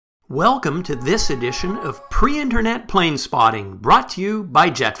Welcome to this edition of Pre-Internet Plane Spotting, brought to you by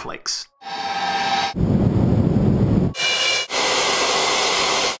JetFlix.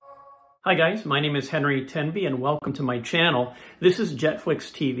 Hi guys, my name is Henry Tenby and welcome to my channel. This is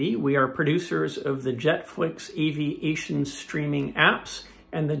JetFlix TV. We are producers of the JetFlix aviation streaming apps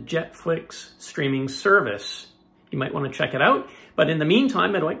and the JetFlix streaming service. You might want to check it out. But in the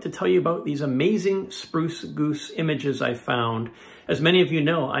meantime, I'd like to tell you about these amazing spruce goose images I found. As many of you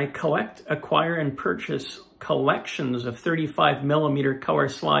know, I collect, acquire, and purchase collections of 35mm color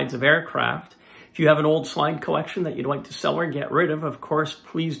slides of aircraft. If you have an old slide collection that you'd like to sell or get rid of course,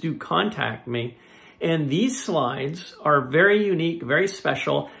 please do contact me. And these slides are very unique, very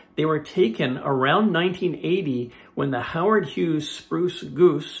special. They were taken around 1980 when the Hughes Spruce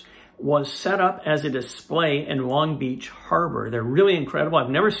Goose was set up as a display in Long Beach Harbor. They're really incredible.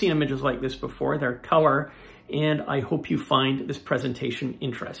 I've never seen images like this before. They're color, and I hope you find this presentation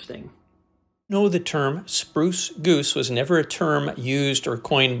interesting. No, the term spruce goose was never a term used or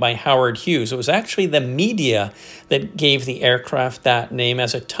coined by Howard Hughes. It was actually the media that gave the aircraft that name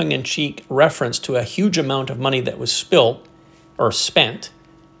as a tongue-in-cheek reference to a huge amount of money that was spent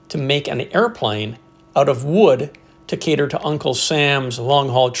to make an airplane out of wood to cater to Uncle Sam's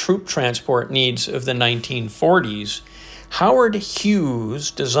long-haul troop transport needs of the 1940s. Howard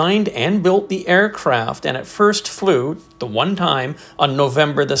Hughes designed and built the aircraft, and it first flew, the one time, on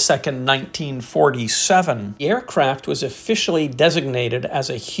November the 2nd, 1947. The aircraft was officially designated as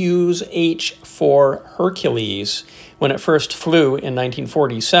a Hughes H-4 Hercules when it first flew in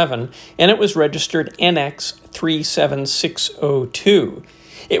 1947, and it was registered NX 37602.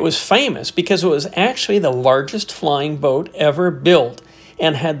 It was famous because it was actually the largest flying boat ever built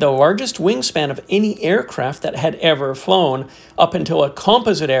and had the largest wingspan of any aircraft that had ever flown, up until a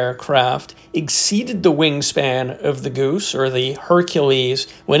composite aircraft exceeded the wingspan of the Goose, or the Hercules,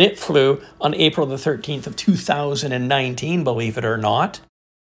 when it flew on April the 13th of 2019, believe it or not.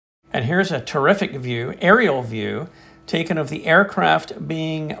 And here's a terrific view, aerial view, taken of the aircraft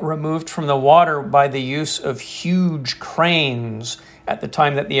being removed from the water by the use of huge cranes at the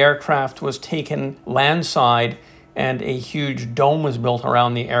time that the aircraft was taken landside, and a huge dome was built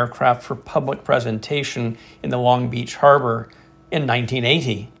around the aircraft for public presentation in the Long Beach Harbor in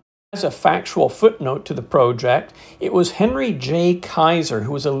 1980. As a factual footnote to the project, it was Henry J. Kaiser,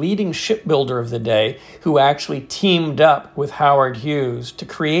 who was a leading shipbuilder of the day, who actually teamed up with Howard Hughes to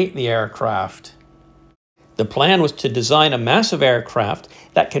create the aircraft. The plan was to design a massive aircraft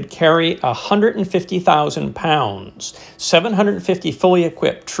that could carry 150,000 pounds, 750 fully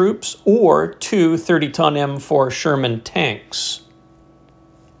equipped troops, or two 30-ton M4 Sherman tanks.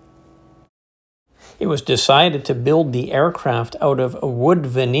 It was decided to build the aircraft out of a wood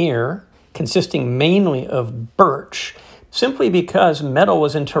veneer consisting mainly of birch, simply because metal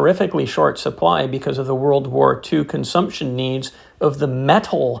was in terrifically short supply because of the World War II consumption needs of the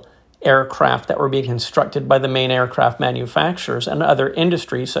metal aircraft that were being constructed by the main aircraft manufacturers and other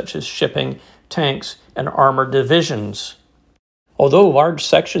industries such as shipping, tanks, and armor divisions. Although large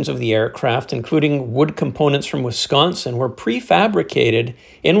sections of the aircraft, including wood components from Wisconsin, were prefabricated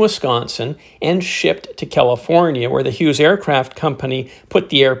in Wisconsin and shipped to California, where the Hughes Aircraft Company put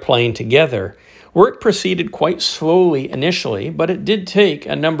the airplane together. Work proceeded quite slowly initially, but it did take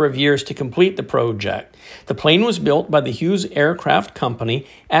a number of years to complete the project. The plane was built by the Hughes Aircraft Company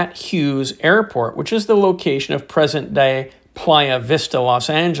at Hughes Airport, which is the location of present-day Playa Vista, Los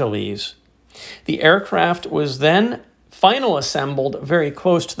Angeles. The aircraft was then final assembled very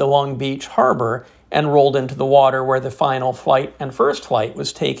close to the Long Beach Harbor and rolled into the water, where the final flight and first flight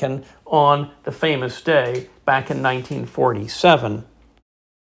was taken on the famous day back in 1947.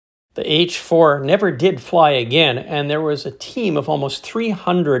 The H-4 never did fly again, and there was a team of almost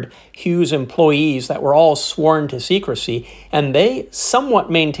 300 Hughes employees that were all sworn to secrecy, and they somewhat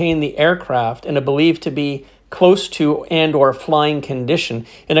maintained the aircraft in a believed to be close to and or flying condition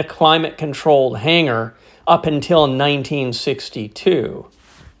in a climate-controlled hangar up until 1962.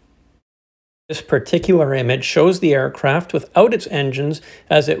 This particular image shows the aircraft without its engines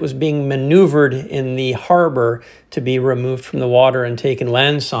as it was being maneuvered in the harbor to be removed from the water and taken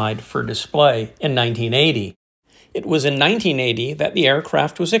landside for display in 1980. It was in 1980 that the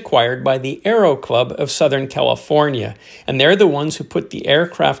aircraft was acquired by the Aero Club of Southern California, and they're the ones who put the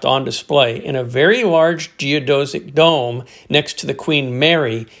aircraft on display in a very large geodesic dome next to the Queen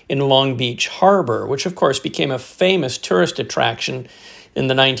Mary in Long Beach Harbor, which of course became a famous tourist attraction in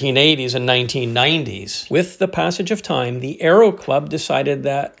the 1980s and 1990s. With the passage of time, the Aero Club decided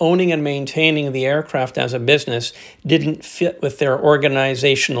that owning and maintaining the aircraft as a business didn't fit with their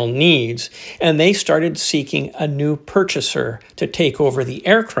organizational needs, and they started seeking a new purchaser to take over the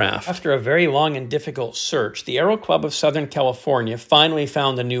aircraft. After a very long and difficult search, the Aero Club of Southern California finally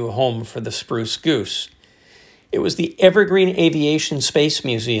found a new home for the Spruce Goose. It was the Evergreen Aviation Space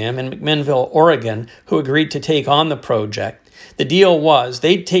Museum in McMinnville, Oregon, who agreed to take on the project. The deal was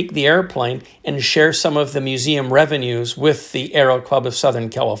they'd take the airplane and share some of the museum revenues with the Aero Club of Southern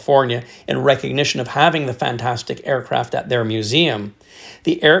California in recognition of having the fantastic aircraft at their museum.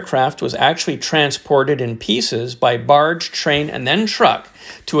 The aircraft was actually transported in pieces by barge, train, and then truck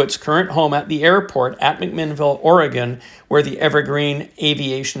to its current home at the airport at McMinnville, Oregon, where the Evergreen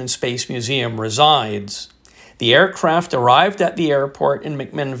Aviation and Space Museum resides. The aircraft arrived at the airport in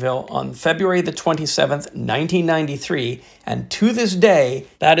McMinnville on February the 27th, 1993, and to this day,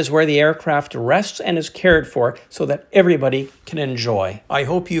 that is where the aircraft rests and is cared for so that everybody can enjoy. I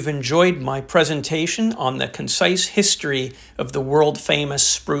hope you've enjoyed my presentation on the concise history of the world-famous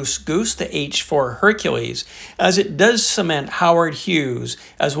Spruce Goose, the H-4 Hercules, as it does cement Howard Hughes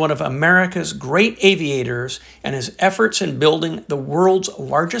as one of America's great aviators, and his efforts in building the world's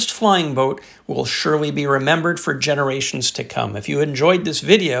largest flying boat will surely be remembered for generations to come. If you enjoyed this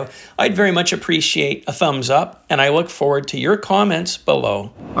video, I'd very much appreciate a thumbs up, and I look forward to your comments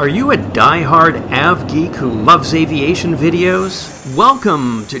below. Are you a die-hard av geek who loves aviation videos?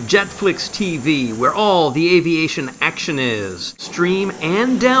 Welcome to JetFlix TV, where all the aviation action is. Stream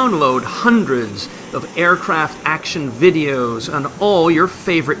and download hundreds of aircraft action videos on all your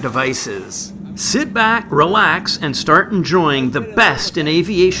favorite devices. Sit back, relax, and start enjoying the best in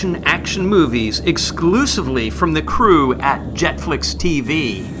aviation action movies exclusively from the crew at JetFlix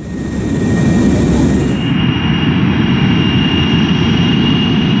TV.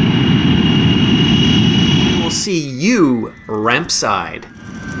 And we'll see you rampside.